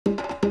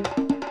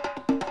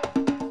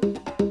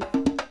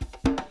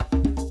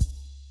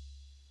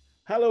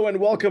Hello and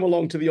welcome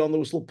along to the On the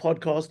Whistle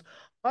podcast.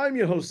 I'm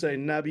your host,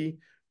 Nabi.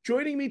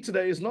 Joining me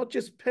today is not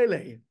just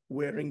Pele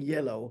wearing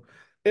yellow,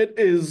 it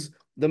is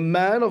the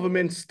man of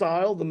immense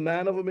style, the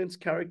man of immense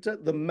character,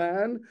 the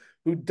man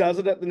who does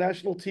it at the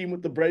national team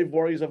with the Brave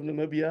Warriors of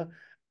Namibia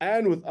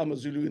and with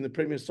AmaZulu in the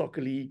Premier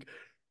Soccer League,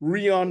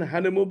 Riaan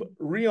Hanamub.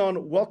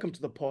 Riaan, welcome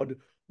to the pod.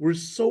 We're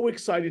so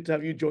excited to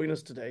have you join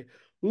us today.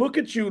 Look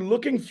at you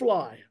looking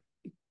fly.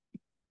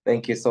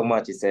 Thank you so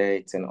much.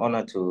 It's an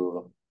honor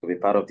to be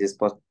part of this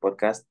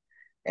podcast,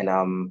 and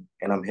I'm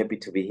happy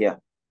to be here.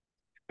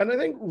 And I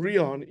think,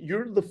 Riaan,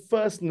 you're the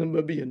first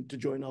Namibian to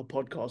join our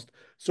podcast.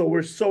 So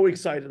we're so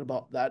excited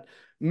about that.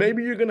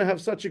 Maybe you're going to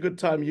have such a good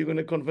time. You're going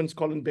to convince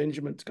Colin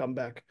Benjamin to come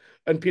back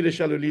and Peter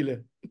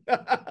Shalulile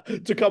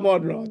to come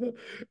on, rather.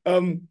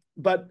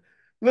 But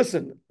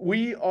listen,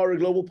 we are a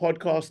global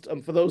podcast.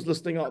 And for those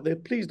listening out there,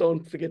 please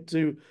don't forget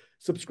to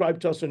subscribe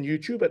to us on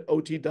YouTube at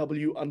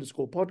OTW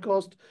underscore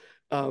podcast.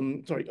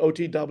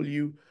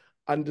 OTW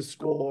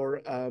underscore,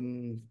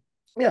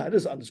 yeah, it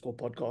is underscore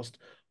podcast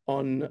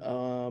on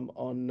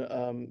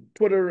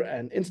Twitter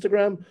and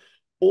Instagram.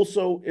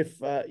 Also, if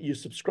you're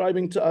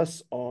subscribing to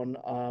us on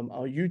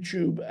our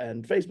YouTube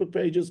and Facebook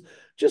pages,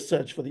 just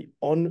search for the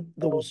On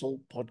the Whistle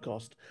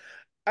podcast.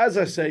 As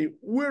I say,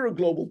 we're a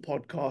global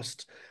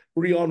podcast.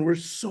 Riaan, we're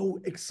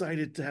so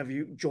excited to have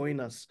you join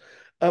us.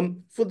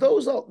 For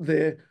those out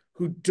there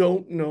who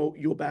don't know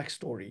your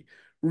backstory,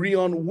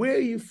 Riaan, where are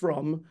you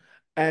from?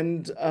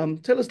 And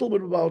tell us a little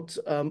bit about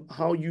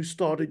how you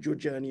started your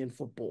journey in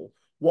football.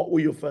 What were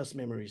your first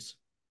memories?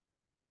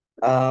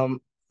 Um,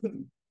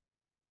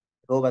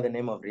 Go by the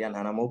name of Riaan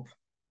Hanamub,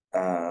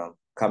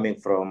 coming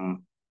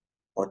from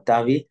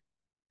Otavi,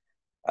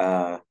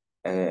 uh,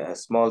 a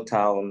small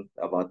town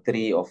about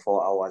 3 or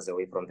 4 hours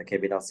away from the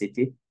capital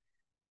city.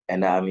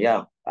 And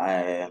yeah,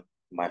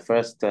 my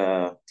first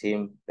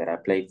team that I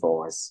played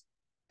for was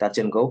Touch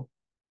and Go,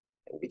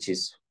 which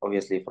is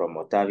obviously from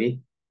Otavi.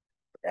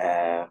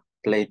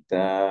 Played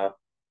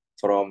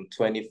from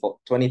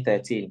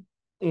 2013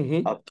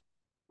 Mm-hmm. up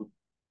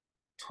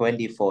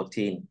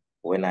 2014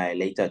 when I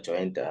later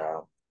joined a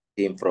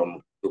team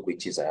from Duke,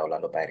 which is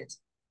Orlando Pirates.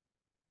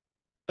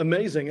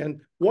 Amazing.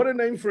 And what a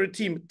name for a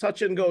team.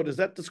 Touch and go. Does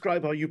that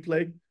describe how you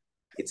play?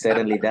 It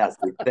certainly does.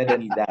 It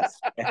certainly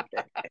does.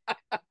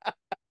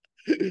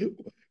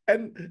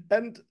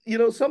 And you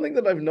know something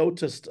that I've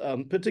noticed,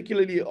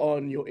 particularly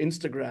on your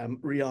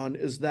Instagram, Riaan,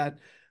 is that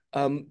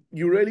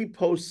you really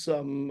post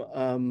some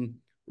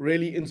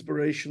really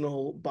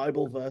inspirational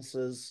Bible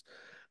verses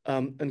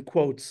and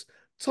quotes.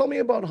 Tell me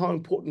about how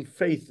important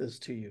faith is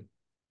to you.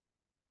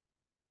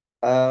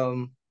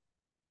 um,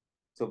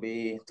 to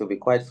be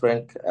quite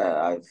frank,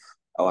 I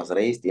was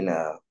raised in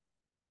a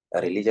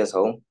religious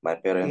home. My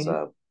parents Mhm.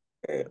 are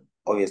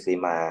obviously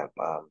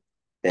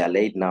they are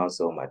late now,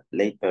 so my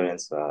late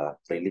parents are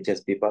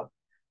religious people,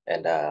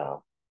 and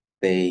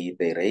they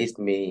raised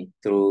me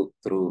through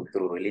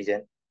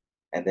religion,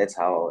 and that's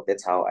how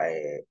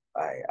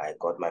I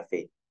got my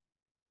faith.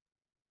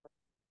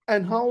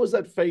 And how has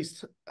that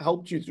faith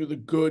helped you through the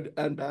good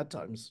and bad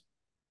times?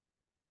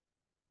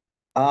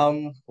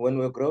 When we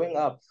were growing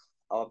up,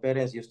 our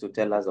parents used to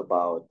tell us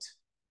about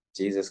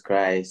Jesus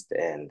Christ,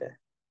 and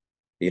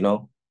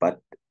but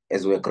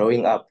as we're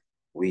growing up,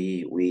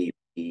 we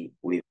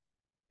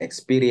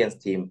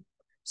experienced him.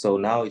 So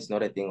now it's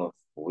not a thing of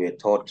we're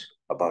taught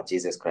about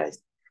Jesus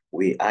Christ.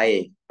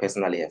 I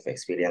personally have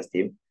experienced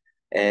him,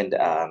 and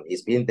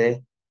he's been there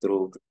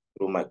through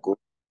my good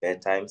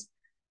bad times,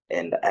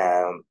 and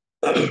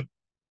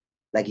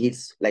like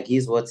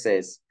his word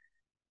says,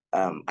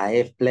 I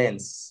have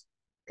plans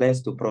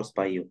to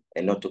prosper you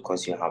and not to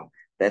cause you harm.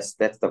 That's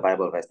the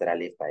Bible verse that I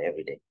live by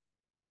every day.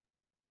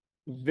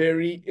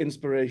 Very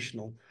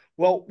inspirational.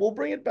 Well, we'll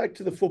bring it back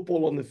to the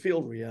football on the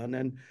field, Riaan.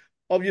 And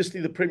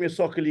obviously, the Premier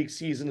Soccer League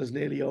season is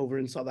nearly over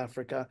in South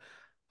Africa.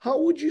 How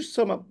would you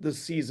sum up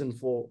this season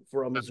for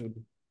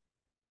AmaZulu?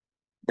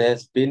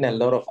 There's been a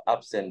lot of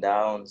ups and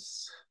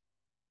downs.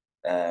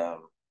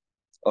 Um,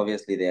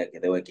 Obviously,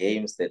 there were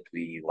games that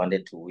we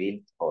wanted to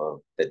win or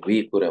that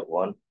we could have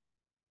won,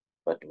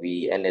 but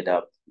we ended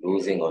up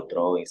losing or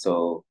drawing.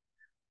 So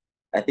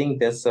I think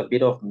there's a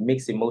bit of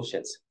mixed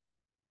emotions.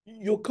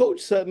 Your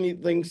coach certainly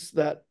thinks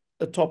that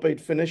a top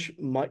eight finish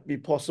might be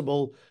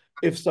possible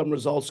if some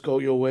results go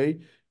your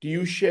way. Do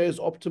you share his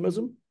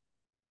optimism?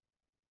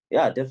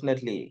 Yeah,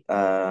 definitely.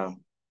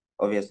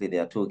 Obviously,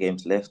 there are 2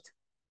 games left,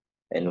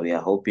 and we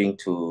are hoping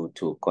to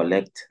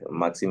collect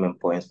maximum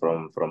points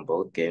from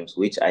both games,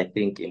 which I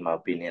think, in my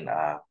opinion,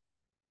 are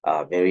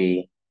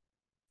very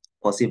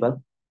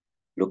possible,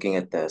 looking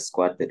at the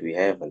squad that we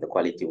have and the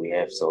quality we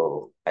have.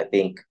 So I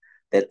think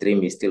that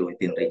dream is still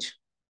within reach.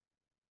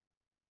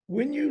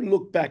 When you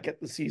look back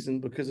at the season,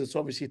 because it's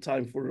obviously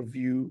time for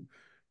review,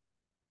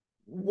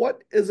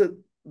 what is it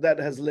that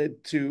has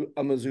led to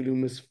AmaZulu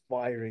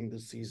misfiring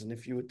this season?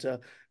 If you were to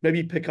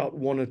maybe pick out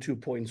 1 or 2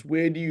 points,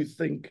 where do you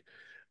think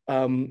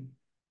um,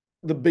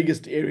 the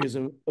biggest areas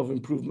of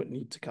improvement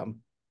need to come?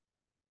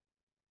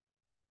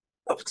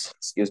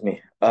 Excuse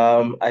me.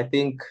 I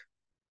think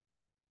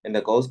in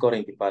the goal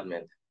scoring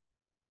department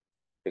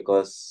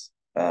because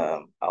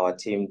our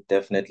team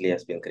definitely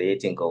has been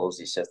creating goals.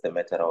 It's just a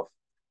matter of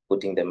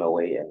putting them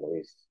away, and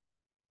we've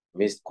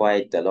missed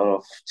quite a lot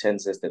of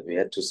chances that we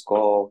had to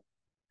score.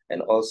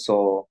 And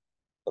also,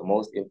 the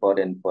most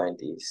important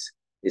point is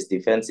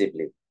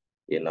defensively.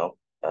 You know,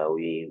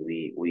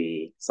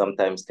 we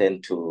sometimes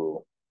tend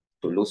to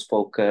lose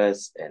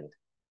focus, and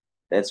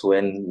that's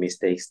when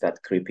mistakes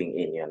start creeping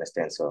in. You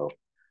understand? So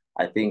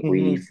I think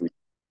Mm-hmm. if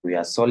we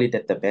are solid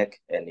at the back,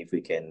 and if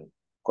we can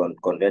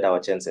convert our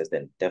chances,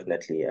 then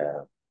definitely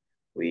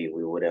we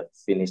would have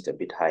finished a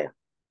bit higher.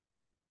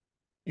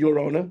 Your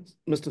owner,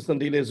 Mr.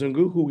 Sandile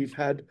Zungu, who we've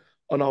had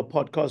on our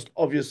podcast,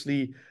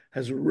 obviously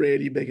has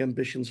really big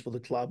ambitions for the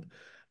club.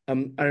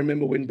 I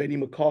remember when Benny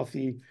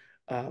McCarthy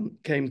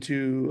came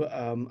to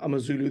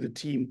AmaZulu, the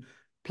team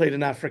played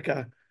in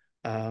Africa.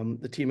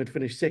 The team had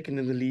finished second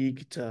in the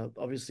league to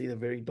obviously the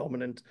very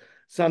dominant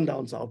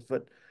Sundowns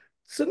outfit.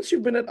 Since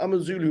you've been at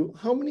AmaZulu,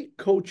 how many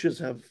coaches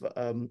have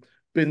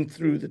been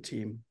through the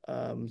team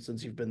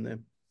since you've been there?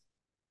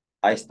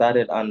 I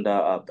started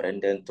under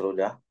Brendan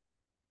Truda,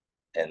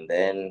 and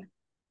then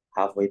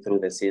halfway through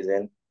the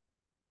season,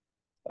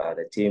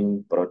 the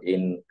team brought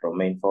in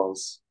Romain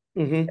Falls,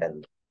 Mm-hmm.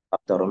 and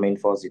after Romain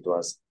Falls, it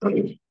was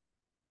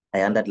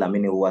I under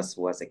Lamini, who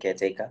was a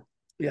caretaker,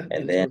 Yeah,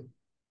 and then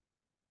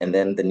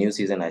interim. the new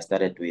season I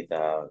started with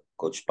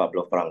Coach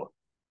Pablo Franco.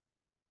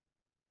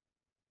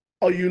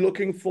 Are you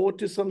looking forward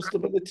to some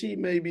stability,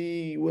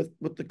 maybe with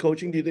the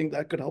coaching? Do you think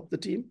that could help the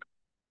team?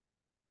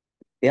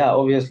 Yeah,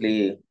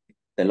 obviously,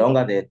 the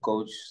longer the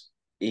coach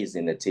is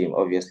in the team,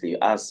 obviously,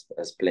 us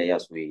as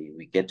players,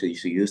 we get to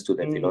used to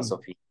the Mm.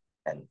 philosophy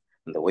and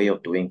the way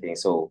of doing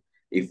things. So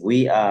if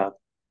we are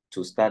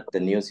to start the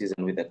new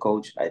season with the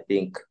coach, I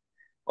think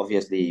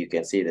obviously you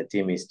can see the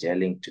team is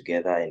gelling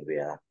together and we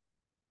are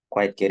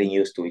quite getting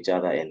used to each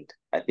other. And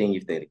I think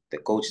if the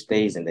coach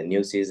stays in the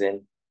new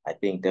season, I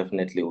think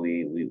definitely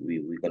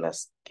we're gonna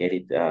get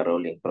it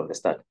rolling from the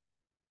start.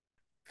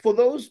 For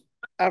those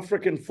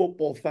African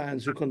football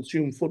fans who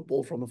consume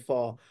football from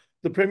afar,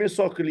 the Premier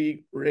Soccer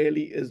League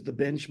really is the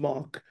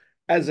benchmark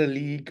as a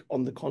league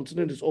on the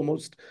continent. It's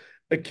almost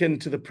akin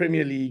to the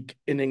Premier League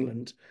in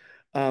England.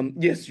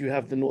 Yes, you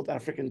have the North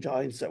African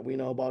giants that we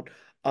know about,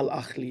 Al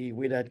Ahly,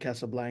 Wydad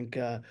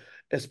Casablanca,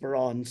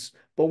 Esperance.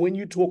 But when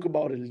you talk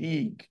about a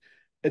league,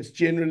 it's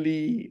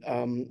generally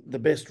the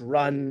best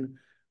run,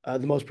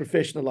 the most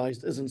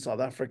professionalized is in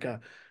South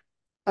Africa.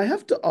 I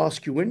have to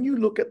ask you, when you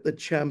look at the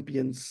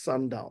champions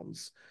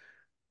Sundowns,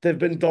 they've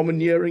been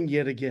domineering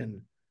yet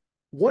again.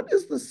 What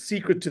is the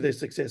secret to their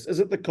success? Is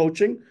it the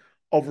coaching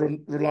of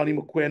Rulani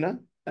Mokwena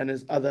and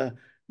his other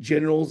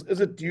generals?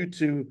 Is it due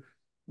to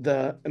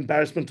the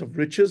embarrassment of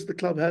riches the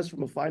club has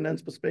from a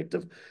finance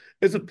perspective?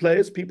 Is it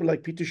players, people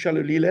like Pitu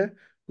Shalulile,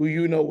 who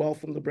you know well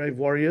from the Brave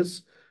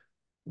Warriors?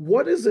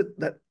 What is it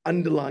that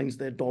underlines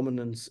their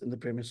dominance in the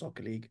Premier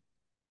Soccer League?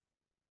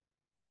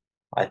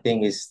 I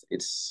think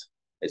it's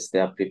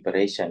their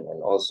preparation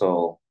and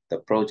also the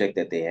project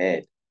that they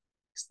had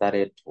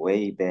started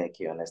way back,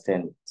 you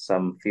understand,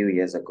 some few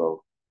years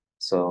ago.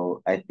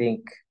 So I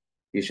think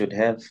you should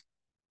have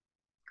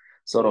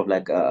sort of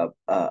like a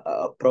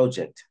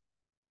project,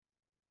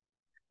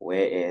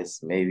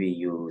 whereas maybe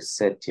you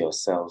set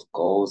yourself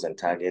goals and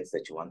targets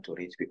that you want to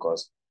reach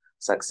because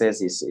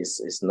success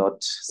is not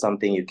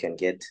something you can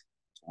get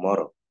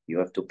tomorrow. You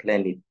have to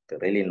plan it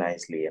really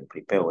nicely and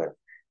prepare well.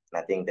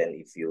 And I think then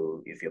if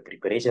your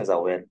preparations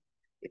are well,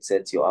 it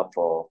sets you up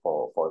for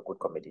a good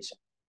competition.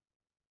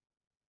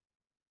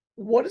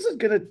 What is it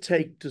going to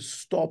take to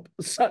stop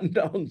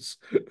Sundowns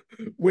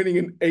winning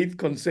an eighth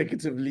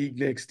consecutive league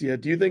next year?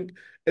 Do you think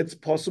it's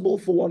possible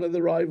for one of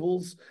the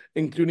rivals,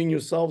 including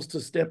yourselves, to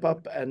step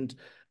up and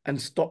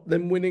stop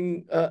them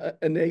winning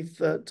an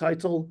eighth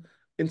title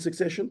in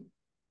succession?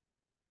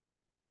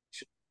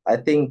 I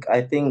think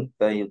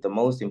the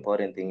most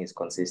important thing is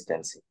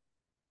consistency,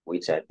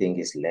 which I think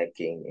is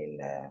lacking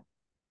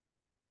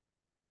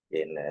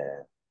in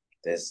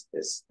this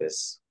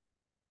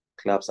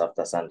clubs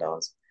after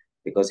Sundowns.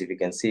 Because if you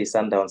can see,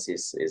 Sundowns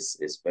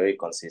is very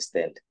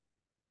consistent,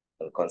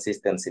 and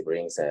consistency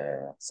brings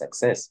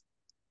success.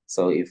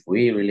 So if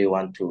we really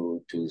want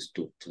to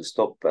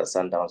stop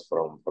Sundowns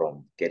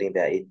from getting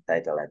their eighth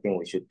title, I think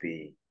we should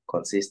be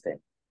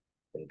consistent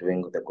in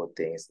doing the good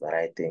things, the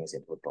right things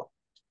in football.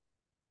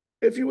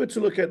 If you were to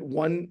look at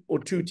one or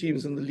two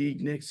teams in the league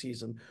next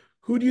season,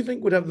 who do you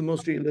think would have the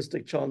most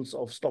realistic chance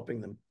of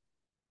stopping them?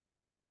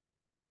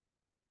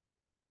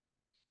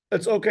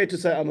 It's okay to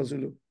say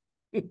AmaZulu.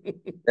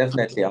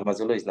 Definitely,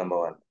 AmaZulu is number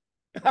one.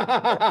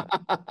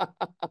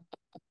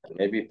 And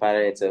maybe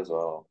Pirates as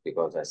well,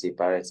 because I see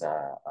Pirates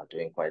are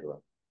doing quite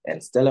well.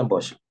 And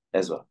Stellenbosch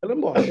as well.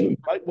 Stellenbosch,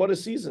 right? What a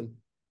season.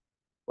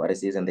 What a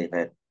season they've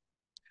had.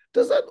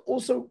 Does that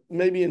also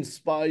maybe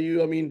inspire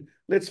you? I mean,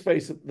 let's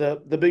face it,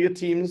 the bigger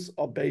teams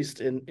are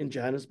based in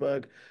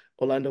Johannesburg,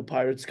 Orlando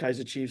Pirates,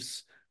 Kaiser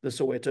Chiefs, the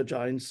Soweto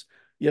Giants.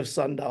 You have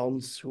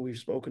Sundowns, who we've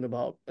spoken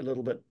about a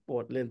little bit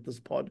more at length this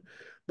pod.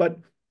 But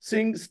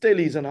seeing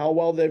Stellies and how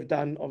well they've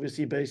done,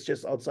 obviously based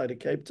just outside of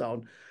Cape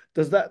Town,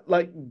 does that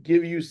like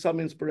give you some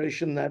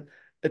inspiration that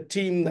a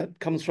team that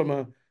comes from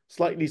a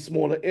slightly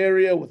smaller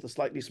area with a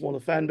slightly smaller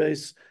fan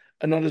base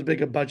and not as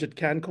big a budget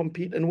can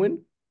compete and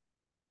win?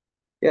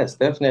 Yes,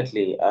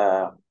 definitely.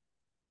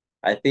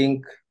 I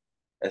think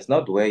it's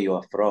not where you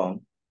are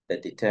from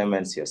that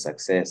determines your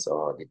success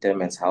or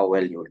determines how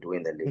well you'll do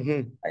in the league.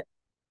 Mm-hmm. I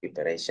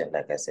Preparation,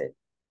 like I said,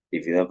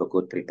 if you have a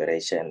good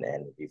preparation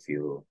and if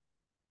you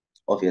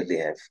obviously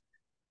have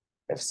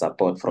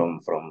support from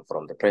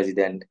the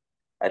president,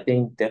 I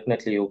think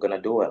definitely you're gonna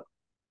do well.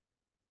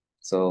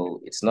 So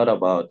it's not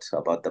about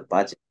the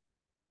budget,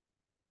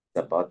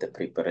 it's about the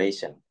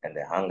preparation and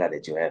the hunger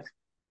that you have.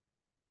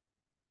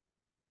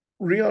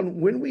 Riaan,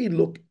 when we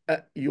look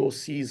at your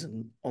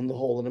season on the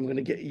whole, and I'm going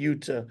to get you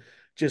to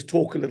just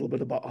talk a little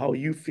bit about how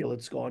you feel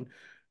it's gone,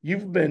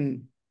 you've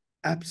been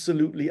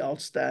absolutely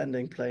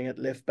outstanding playing at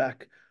left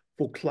back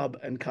for club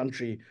and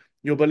country.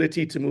 Your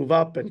ability to move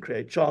up and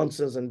create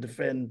chances and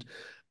defend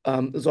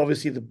is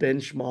obviously the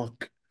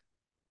benchmark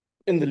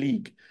in the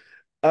league.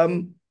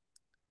 Um,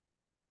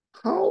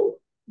 how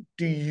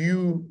do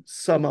you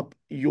sum up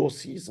your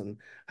season?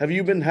 Have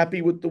you been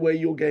happy with the way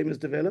your game has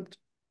developed?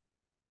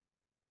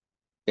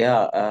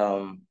 Yeah,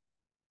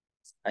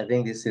 I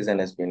think this season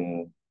has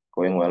been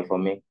going well for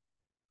me.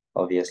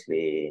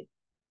 Obviously,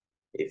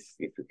 if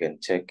you can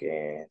check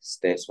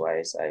stats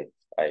wise, I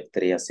have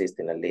 3 assists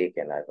in the league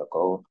and I have a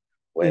goal.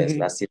 Whereas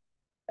Mm-hmm. last season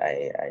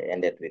I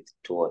ended with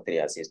 2 or 3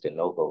 assists and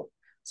no goal.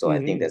 So I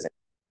think Mm-hmm. there's a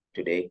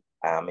today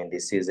in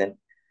this season.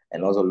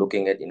 And also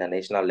looking at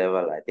international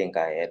level, I think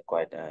I had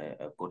quite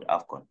a good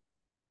AFCON.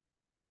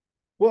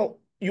 Well,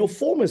 your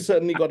form has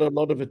certainly got a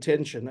lot of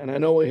attention, and I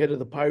know ahead of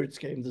the Pirates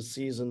game this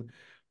season,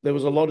 there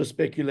was a lot of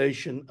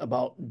speculation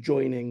about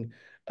joining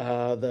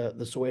the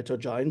Soweto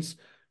Giants.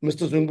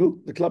 Mr.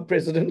 Zungu, the club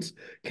president,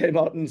 came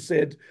out and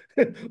said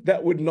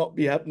that would not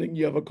be happening.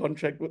 You have a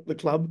contract with the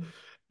club.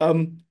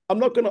 I'm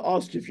not going to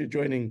ask you if you're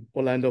joining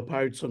Orlando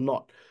Pirates or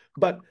not,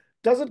 but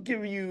does it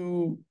give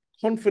you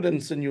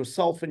confidence in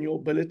yourself and your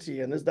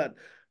ability? And is that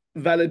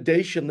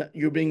validation that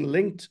you're being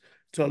linked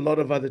to a lot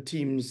of other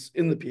teams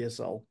in the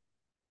PSL?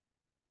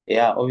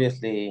 Yeah,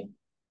 obviously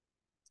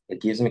it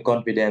gives me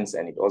confidence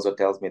and it also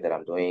tells me that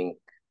I'm doing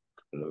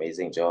an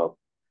amazing job.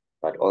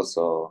 But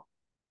also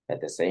at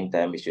the same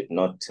time, it should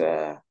not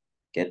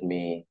get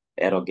me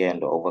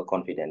arrogant or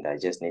overconfident. I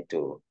just need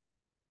to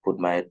put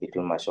my head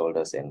between my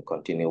shoulders and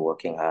continue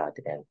working hard.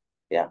 And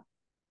yeah,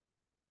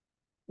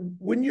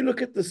 When you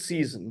look at the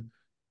season,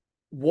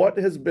 what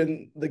has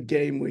been the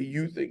game where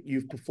you think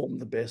you've performed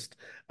the best?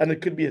 And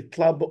it could be at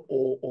club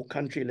or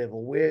country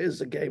level. Where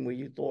is a game where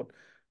you thought,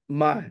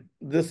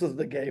 this is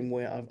the game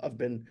where I've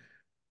been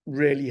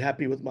really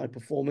happy with my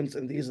performance,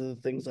 and these are the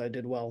things I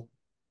did well?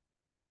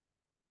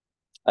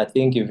 I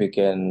think if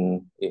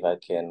I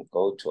can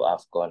go to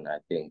AFCON, I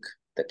think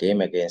the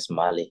game against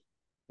Mali,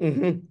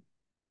 Mm-hmm.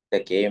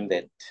 the game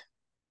that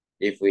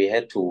if we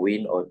had to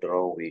win or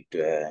draw, we'd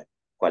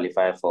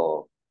qualify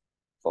for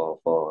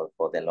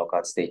the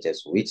knockout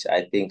stages, which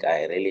I think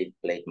I really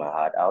played my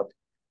heart out.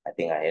 I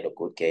think I had a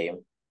good game.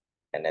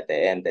 And at the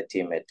end, the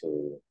team had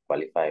to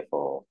qualify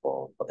for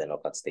the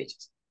knockout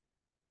stages.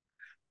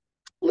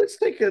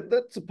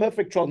 That's a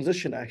perfect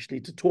transition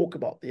actually to talk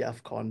about the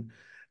AFCON.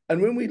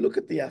 And when we look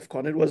at the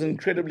AFCON, it was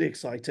incredibly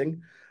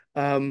exciting.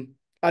 Um,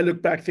 I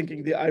look back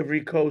thinking the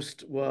Ivory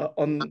Coast were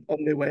on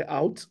their way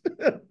out.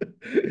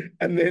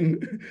 And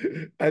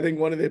then I think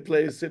one of their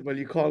players said, well,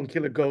 you can't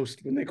kill a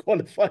ghost when they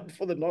qualified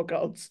for the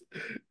knockouts.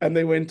 And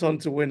they went on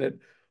to win it.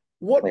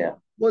 What Yeah.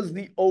 was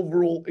the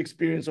overall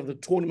experience of the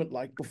tournament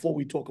like before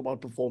we talk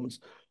about performance?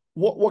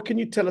 What can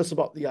you tell us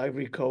about the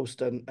Ivory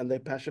Coast and their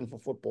passion for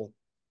football?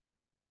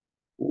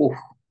 Oof.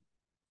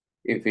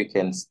 If we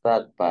can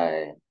start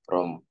by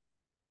from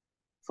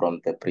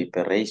the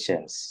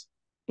preparations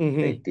they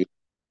Mm-hmm. did,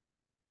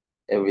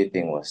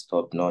 everything was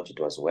top notch. It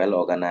was well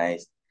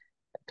organized.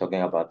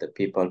 Talking about the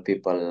people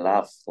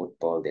love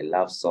football. They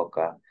love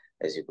soccer.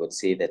 As you could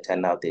see, the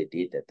turnout they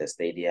did at the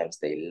stadiums,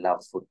 they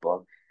love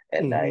football.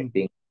 And I Mm-hmm.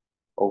 think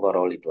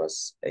overall it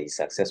was a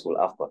successful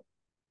AFCON.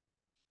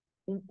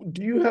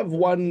 Do you have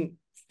one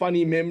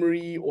funny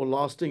memory or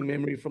lasting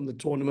memory from the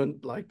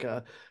tournament, like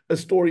a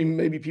story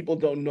maybe people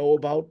don't know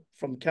about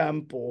from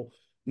camp, or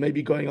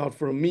maybe going out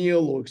for a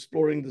meal or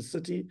exploring the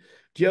city?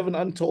 Do you have an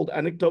untold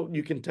anecdote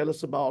you can tell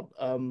us about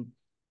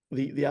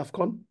the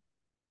AFCON?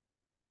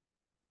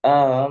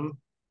 Um,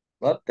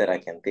 Not that I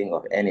can think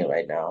of any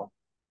right now.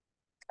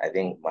 I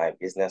think my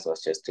business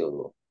was just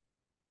to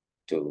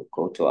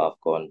go to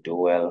AFCON, do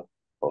well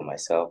for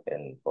myself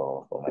and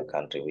for my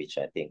country, which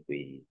I think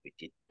we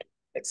did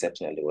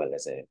exceptionally well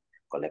as a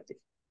collective.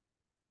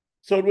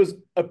 So it was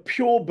a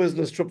pure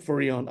business trip for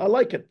Riaan. I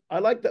like it. I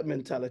like that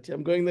mentality.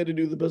 I'm going there to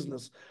do the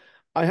business.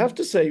 I have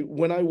to say,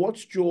 when I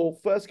watched your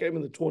first game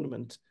in the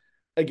tournament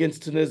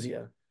against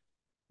Tunisia,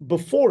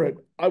 before it,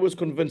 I was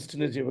convinced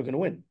Tunisia were going to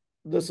win.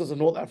 This is a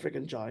North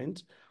African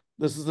giant.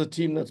 This is a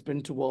team that's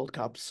been to World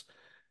Cups.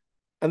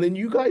 And then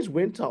you guys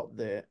went out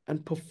there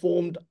and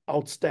performed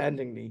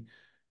outstandingly.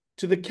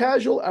 To the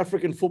casual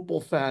African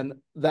football fan,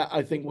 that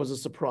I think was a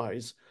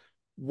surprise.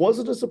 Was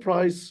it a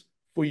surprise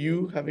for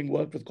you, having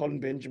worked with Colin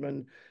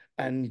Benjamin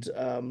and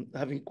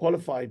having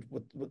qualified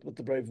with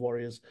the Brave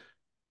Warriors?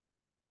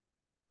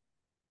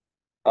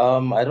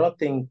 I don't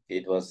think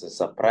it was a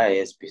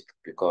surprise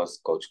because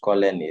Coach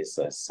Colin is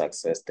a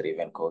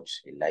success-driven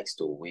coach. He likes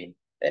to win,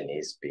 and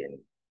he's been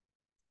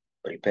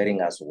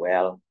preparing us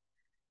well,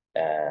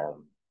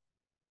 um,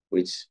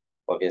 which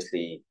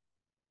obviously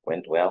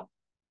went well.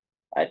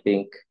 I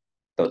think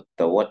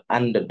the word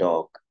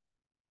underdog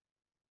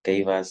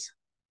gave us,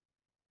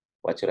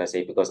 what should I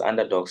say? Because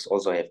underdogs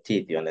also have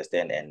teeth, you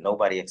understand, and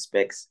nobody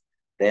expects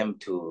them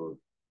to.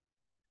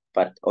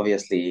 But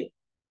obviously,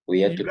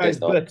 we had You to guys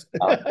test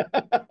our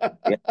bet.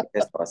 we have to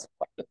test ourselves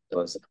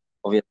because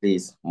obviously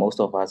most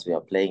of us we are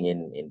playing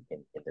in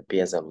the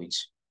PSL,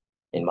 which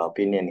in my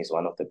opinion is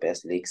one of the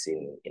best leagues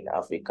in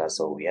Africa.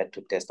 So we had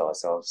to test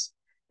ourselves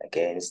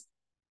against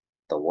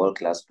the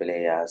world-class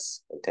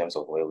players in terms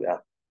of where we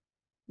are.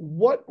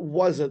 What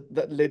was it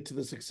that led to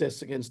the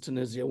success against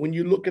Tunisia? When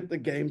you look at the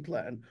game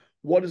plan,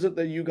 what is it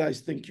that you guys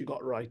think you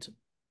got right?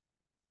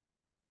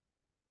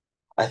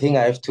 I think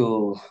I have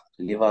to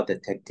leave out the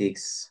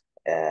tactics,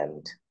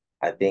 and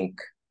I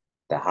think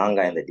the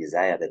hunger and the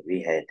desire that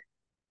we had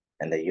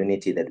and the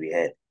unity that we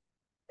had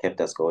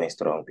kept us going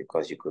strong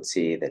because you could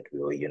see that we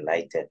were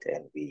united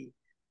and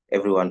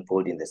everyone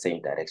pulled in the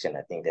same direction.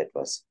 I think that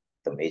was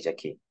the major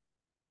key.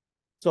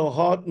 So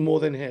heart more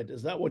than head.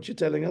 Is that what you're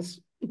telling us?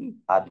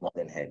 Heart more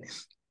than head.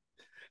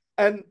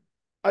 And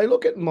I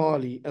look at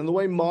Mali and the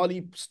way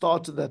Mali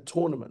started that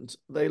tournament,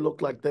 they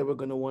looked like they were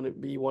going to want to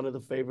be one of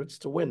the favorites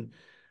to win.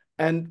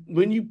 And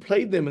when you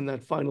played them in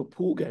that final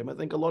pool game, I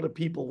think a lot of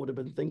people would have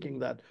been thinking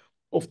that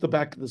off the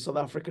back of the South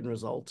African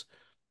result.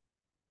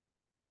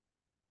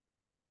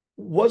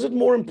 Was it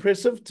more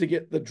impressive to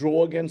get the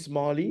draw against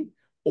Mali,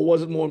 or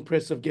was it more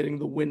impressive getting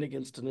the win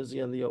against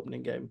Tunisia in the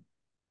opening game?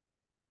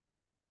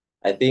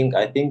 I think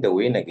the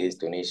win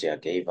against Tunisia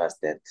gave us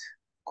that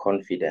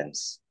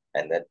confidence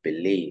and that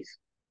belief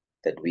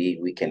that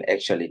we can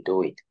actually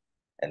do it.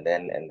 And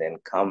then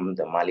come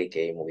the Mali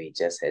game, we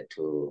just had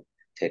to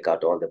take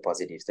out all the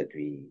positives that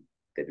we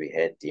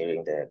had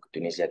during the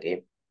Tunisia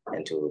game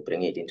and to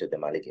bring it into the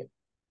Mali game.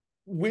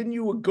 When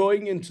you were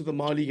going into the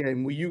Mali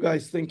game, were you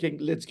guys thinking,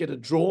 let's get a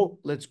draw,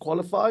 let's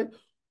qualify,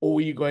 or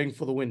were you going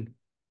for the win?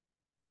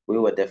 We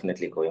were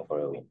definitely going for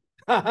a win.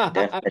 I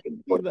Definitely.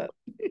 can see that.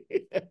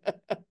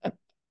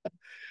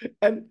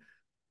 And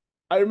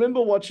I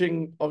remember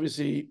watching,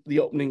 obviously, the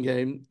opening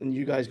game, and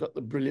you guys got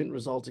the brilliant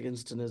result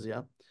against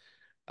Tunisia.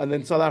 And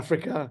then South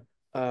Africa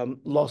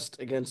lost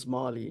against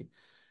Mali.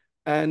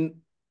 And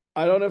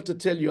I don't have to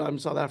tell you, I'm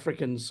South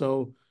African.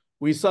 So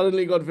we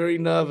suddenly got very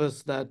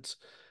nervous that,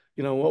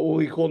 what will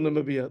we call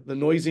Namibia? The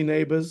noisy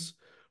neighbors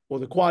or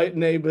the quiet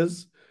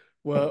neighbors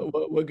were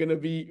going to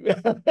be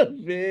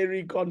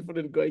very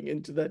confident going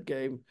into that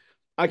game.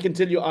 I can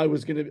tell you I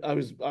was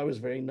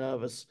very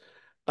nervous.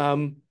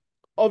 Um,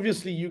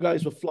 Obviously, you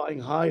guys were flying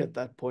high at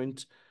that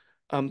point,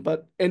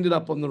 but ended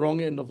up on the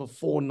wrong end of a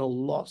 4-0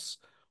 loss.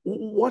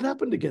 What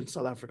happened against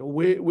South Africa?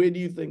 Where do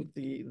you think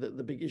the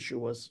big issue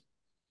was?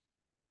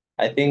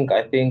 I think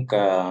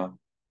after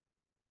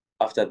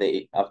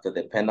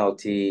the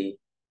penalty,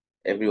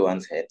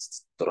 everyone's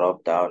heads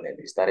dropped down and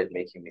we started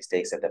making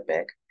mistakes at the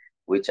back,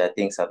 which I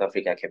think South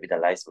Africa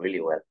capitalized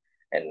really well.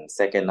 And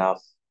second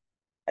half,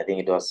 I think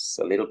it was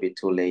a little bit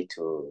too late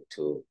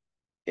to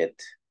get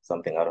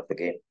something out of the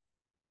game.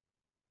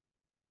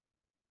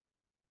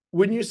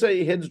 When you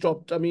say heads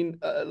dropped, I mean,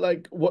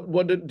 like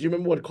do you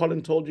remember what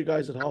Colin told you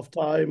guys at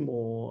halftime,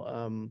 or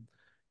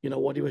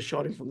what he was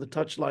shouting from the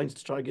touchlines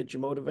to try and get you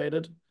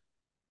motivated?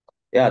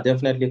 Yeah,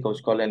 definitely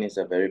Coach Colin is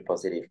a very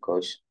positive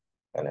coach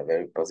and a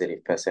very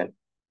positive person.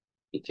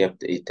 He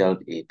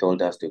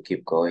told us to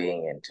keep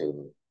going and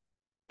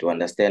to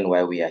understand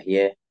why we are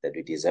here, that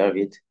we deserve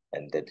it,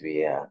 and that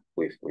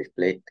we've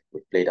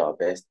played our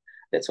best.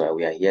 That's why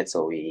we are here.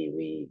 So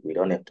we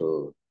don't have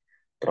to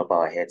drop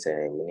our heads.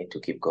 We need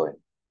to keep going.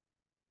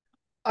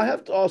 I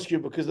have to ask you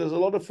because there's a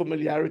lot of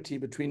familiarity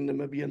between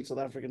Namibian and South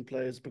African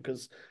players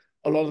because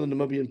a lot of the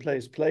Namibian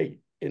players play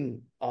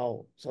in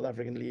our South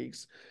African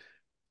leagues.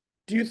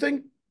 Do you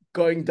think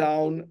going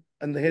down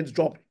and the heads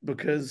dropped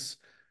because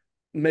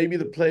maybe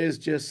the players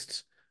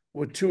just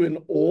were too in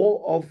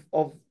awe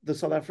of the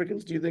South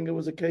Africans? Do you think it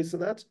was a case of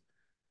that?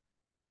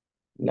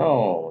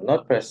 No,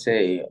 not per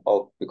se.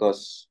 Oh,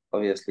 because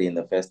obviously in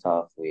the first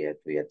half we had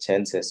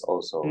chances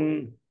also,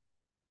 Mm.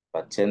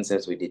 but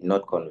chances we did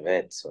not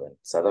convert. So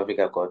South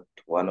Africa got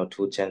one or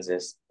two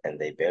chances and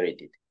they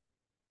buried it.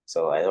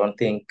 So I don't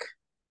think,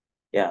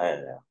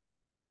 yeah,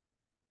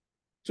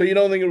 So you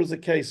don't think it was a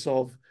case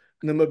of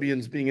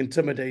Namibians being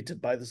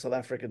intimidated by the South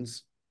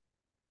Africans?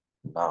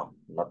 no,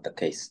 not the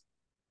case.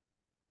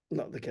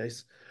 Not the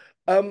case.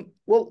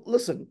 Well,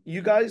 listen,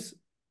 you guys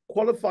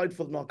qualified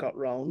for the knockout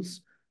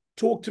rounds.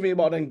 Talk to me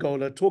about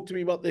Angola. Talk to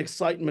me about the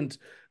excitement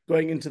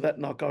going into that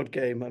knockout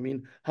game. I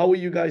mean, how are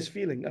you guys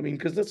feeling? I mean,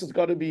 because this has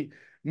got to be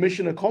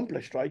mission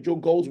accomplished, right? Your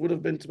goals would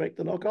have been to make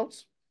the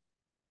knockouts.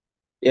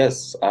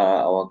 Yes,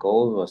 our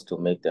goal was to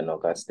make the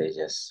knockout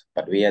stages,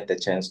 but we had the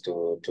chance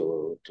to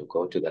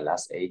go to the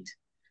last eight,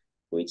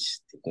 which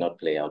did not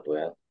play out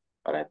well.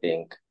 But I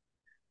think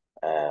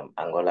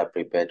Angola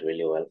prepared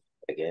really well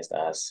against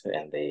us,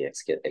 and they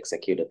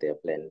executed their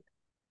plan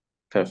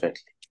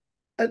perfectly.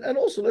 And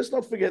also, let's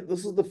not forget,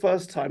 this is the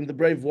first time the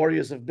Brave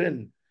Warriors have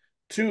been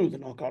to the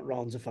knockout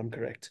rounds, if I'm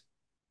correct.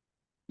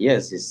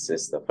 Yes, it's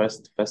the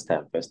first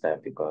time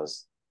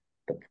because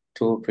the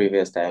two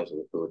previous times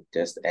we could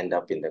just end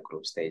up in the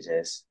group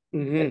stages,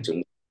 and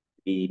Mm-hmm.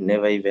 we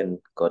never even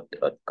got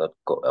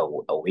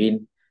a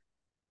win.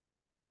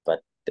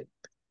 But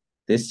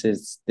this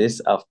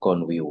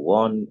AFCON we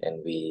won,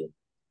 and we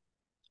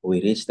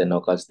reached the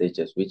knockout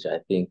stages, which I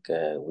think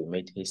we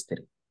made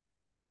history.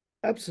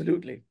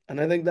 Absolutely. And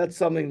I think that's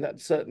something that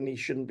certainly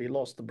shouldn't be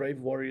lost. The Brave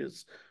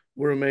Warriors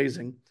were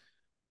amazing.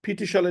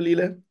 Peter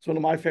Shalalile is one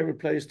of my favorite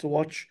players to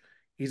watch.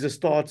 He's a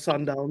star at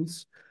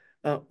Sundowns.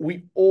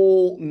 We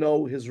all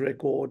know his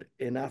record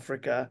in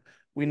Africa.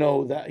 We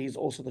know that he's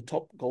also the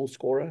top goal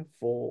scorer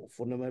for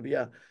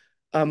Namibia.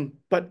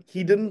 But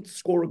he didn't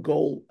score a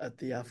goal at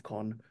the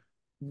AFCON.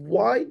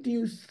 Why do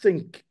you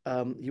think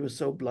he was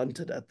so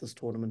blunted at this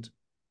tournament?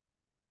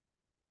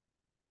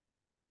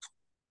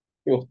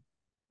 Phew,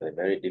 a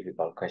very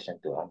difficult question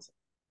to answer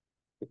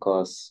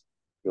because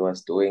he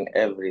was doing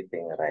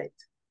everything right.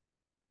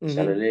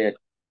 Mm-hmm. Shaluli had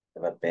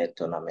a bad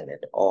tournament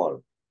at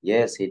all.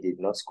 Yes, he did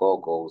not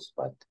score goals,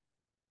 but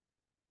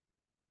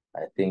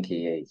I think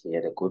he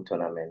had a good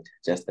tournament,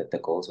 just that the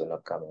goals were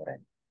not coming right.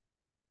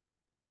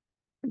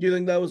 Do you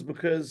think that was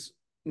because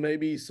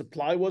maybe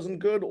supply wasn't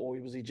good, or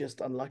was he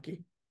just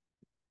unlucky?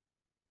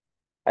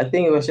 I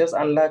think he was just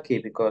unlucky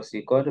because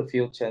he got a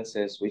few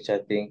chances, which I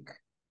think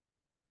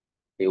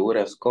he would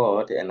have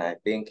scored, and I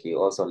think he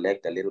also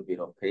lacked a little bit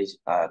of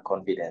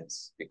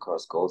confidence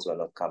because goals were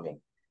not coming.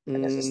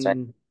 And as a striker,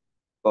 Mm,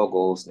 score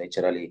goals,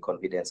 naturally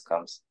confidence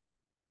comes.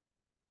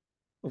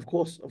 of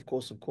course, of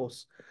course, of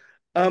course.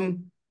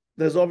 Um,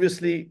 there's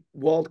obviously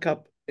World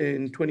Cup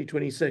in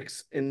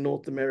 2026 in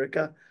North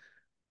America.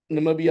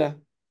 Namibia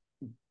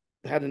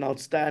had an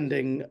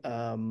outstanding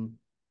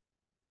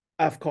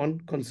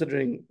AFCON,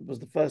 considering it was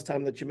the first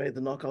time that you made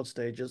the knockout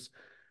stages.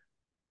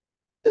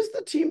 Is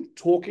the team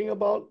talking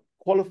about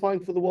qualifying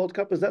for the World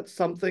Cup? Is that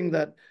something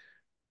that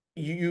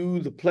you,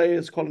 the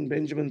players, Colin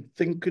Benjamin,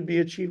 think could be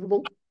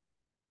achievable?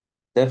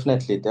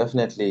 Definitely,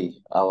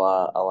 definitely.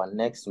 Our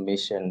next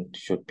mission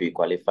should be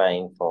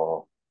qualifying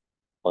for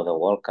the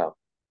World Cup.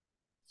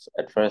 So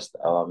at first,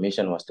 our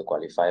mission was to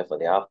qualify for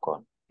the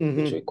AFCON,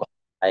 which we Mm-hmm.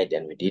 qualified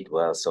and we did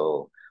well.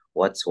 So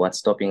what's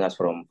stopping us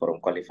from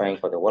qualifying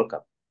for the World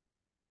Cup?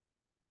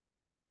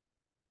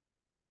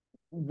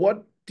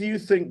 What do you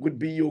think would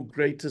be your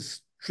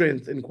greatest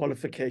strength in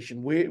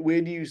qualification?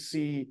 Where do you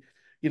see,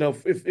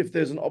 if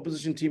there's an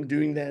opposition team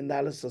doing their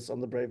analysis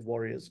on the Brave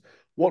Warriors,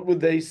 what would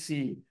they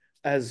see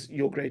as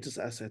your greatest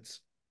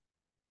assets?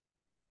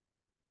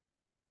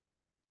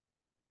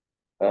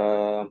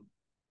 Um,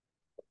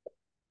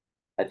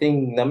 I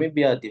think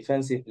Namibia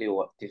defensive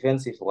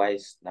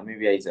wise,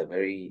 Namibia is a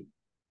very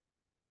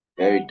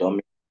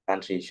dominant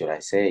country, should I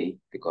say,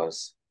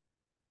 because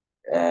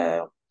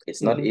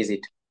it's not Mm-hmm. easy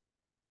to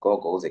score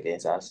goals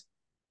against us,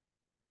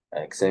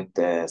 except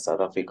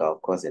South Africa,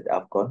 of course, at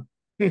AFCON,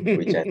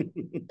 which I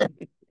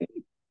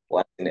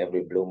once in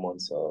every blue moon.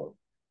 So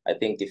I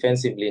think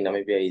defensively,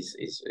 Namibia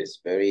is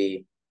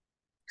very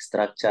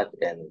structured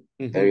and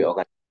very Mm-hmm.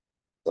 organized.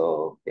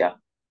 So yeah,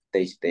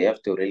 they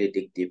have to really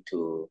dig deep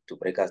to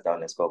break us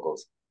down and score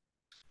goals.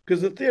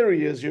 Because the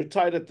theory is you're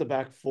tied at the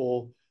back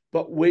four,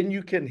 but when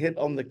you can hit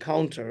on the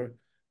counter,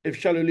 if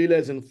Shalulila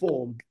is in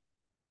form,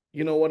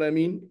 you know what I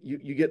mean?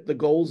 You get the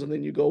goals and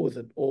then you go with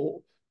it.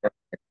 Or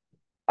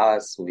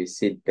Us, we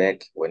sit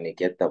back when we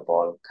get the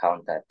ball,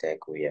 counter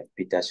attack. We have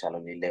Peter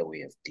Shalonile,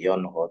 we have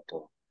Dion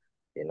Hoto.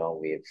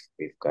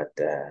 We've got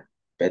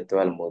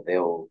Betuel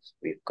Mudeu,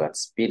 we've got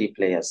speedy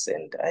players,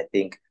 and I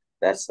think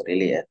that's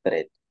really a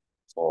threat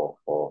for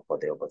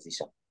the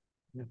opposition.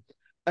 yeah.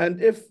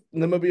 And if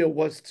Namibia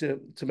was to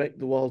make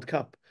the World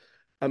Cup,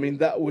 I mean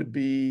that would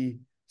be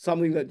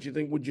something that you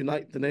think would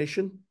unite the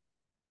nation.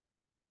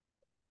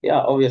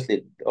 Yeah,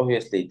 obviously,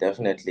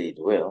 definitely it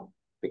will,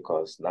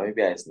 because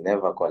Namibia has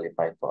never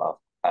qualified for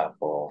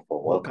World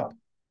World Cup. Cup.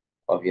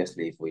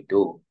 Obviously, if we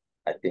do,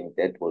 I think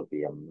that will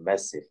be a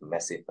massive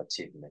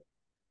achievement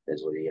that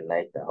will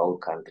unite the whole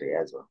country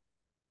as well.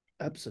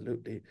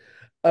 Absolutely.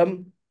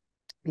 Um,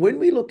 when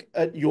we look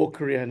at your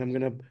career, and I'm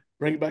going to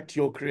bring it back to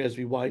your career as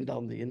we wind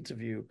down the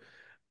interview,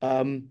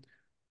 um,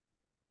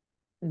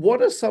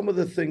 what are some of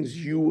the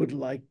things you would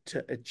like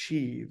to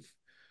achieve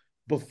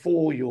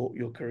before your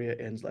career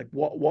ends? Like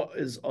what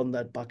is on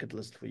that bucket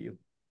list for you?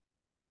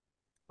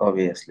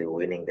 Obviously,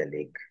 winning the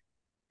league,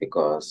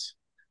 because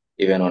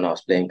even when I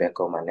was playing back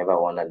home, I never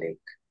won a league.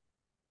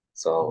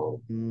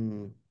 So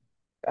Mm,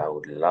 I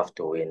would love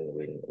to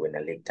win a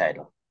league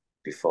title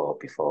before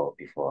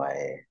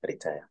I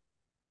retire.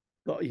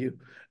 got you.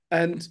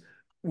 And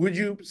would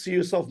you see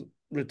yourself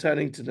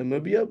returning to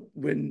Namibia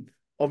when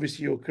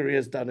obviously your career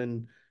is done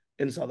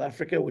in South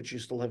Africa, which you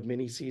still have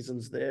many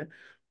seasons there,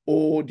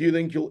 or do you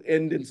think you'll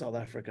end in South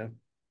Africa?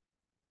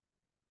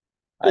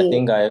 I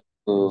think I have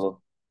to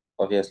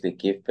obviously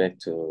give back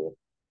to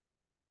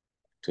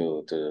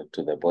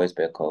the boys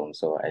back home.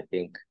 So I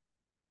think,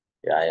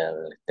 yeah,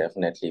 I'll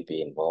definitely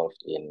be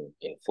involved in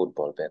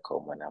football back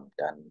home when I'm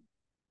done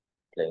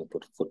playing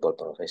football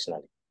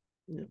professionally.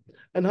 Yeah.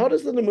 And how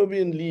does the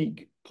Namibian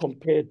League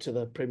compare to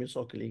the Premier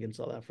Soccer League in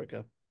South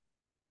Africa?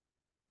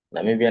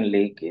 Namibian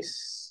League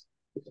is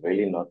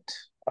really not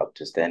up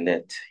to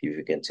standard. If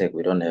you can check,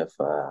 we don't have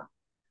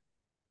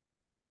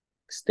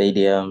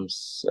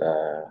stadiums.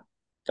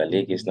 The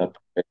league is not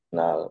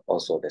professional.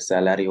 Also, the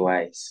salary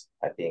wise,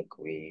 I think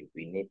we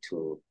need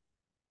to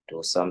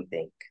do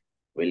something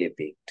really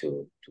big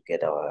to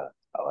get our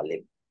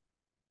league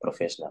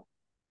professional.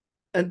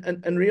 And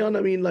Riaan,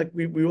 I mean, like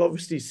we've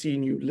obviously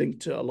seen you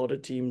linked to a lot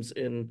of teams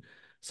in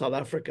South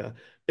Africa.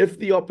 If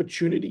the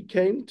opportunity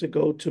came to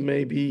go to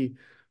maybe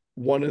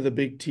one of the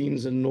big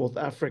teams in North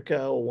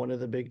Africa or one of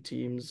the big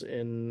teams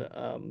in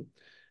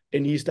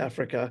East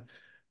Africa,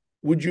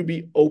 would you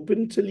be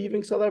open to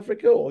leaving South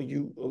Africa, or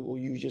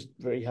you just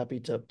very happy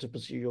to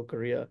pursue your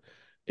career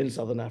in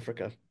Southern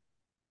Africa?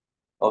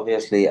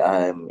 Obviously,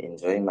 I'm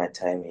enjoying my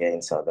time here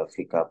in South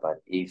Africa, but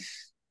if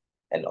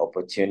an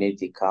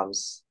opportunity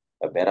comes,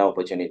 a better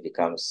opportunity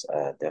comes,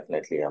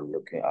 definitely I'm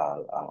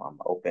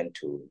open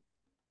to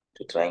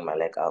trying my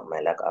luck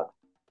out.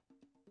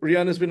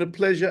 Riaan, it's been a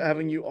pleasure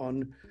having you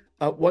on.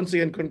 Once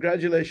again,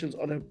 congratulations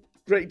on a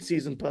great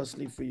season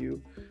personally for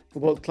you, for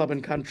both club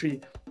and country.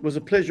 It was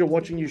a pleasure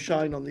watching you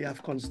shine on the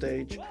AFCON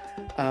stage.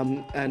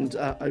 And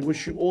I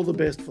wish you all the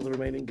best for the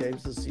remaining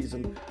games this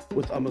season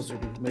with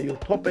AmaZulu. May your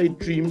top 8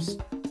 dreams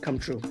come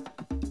true.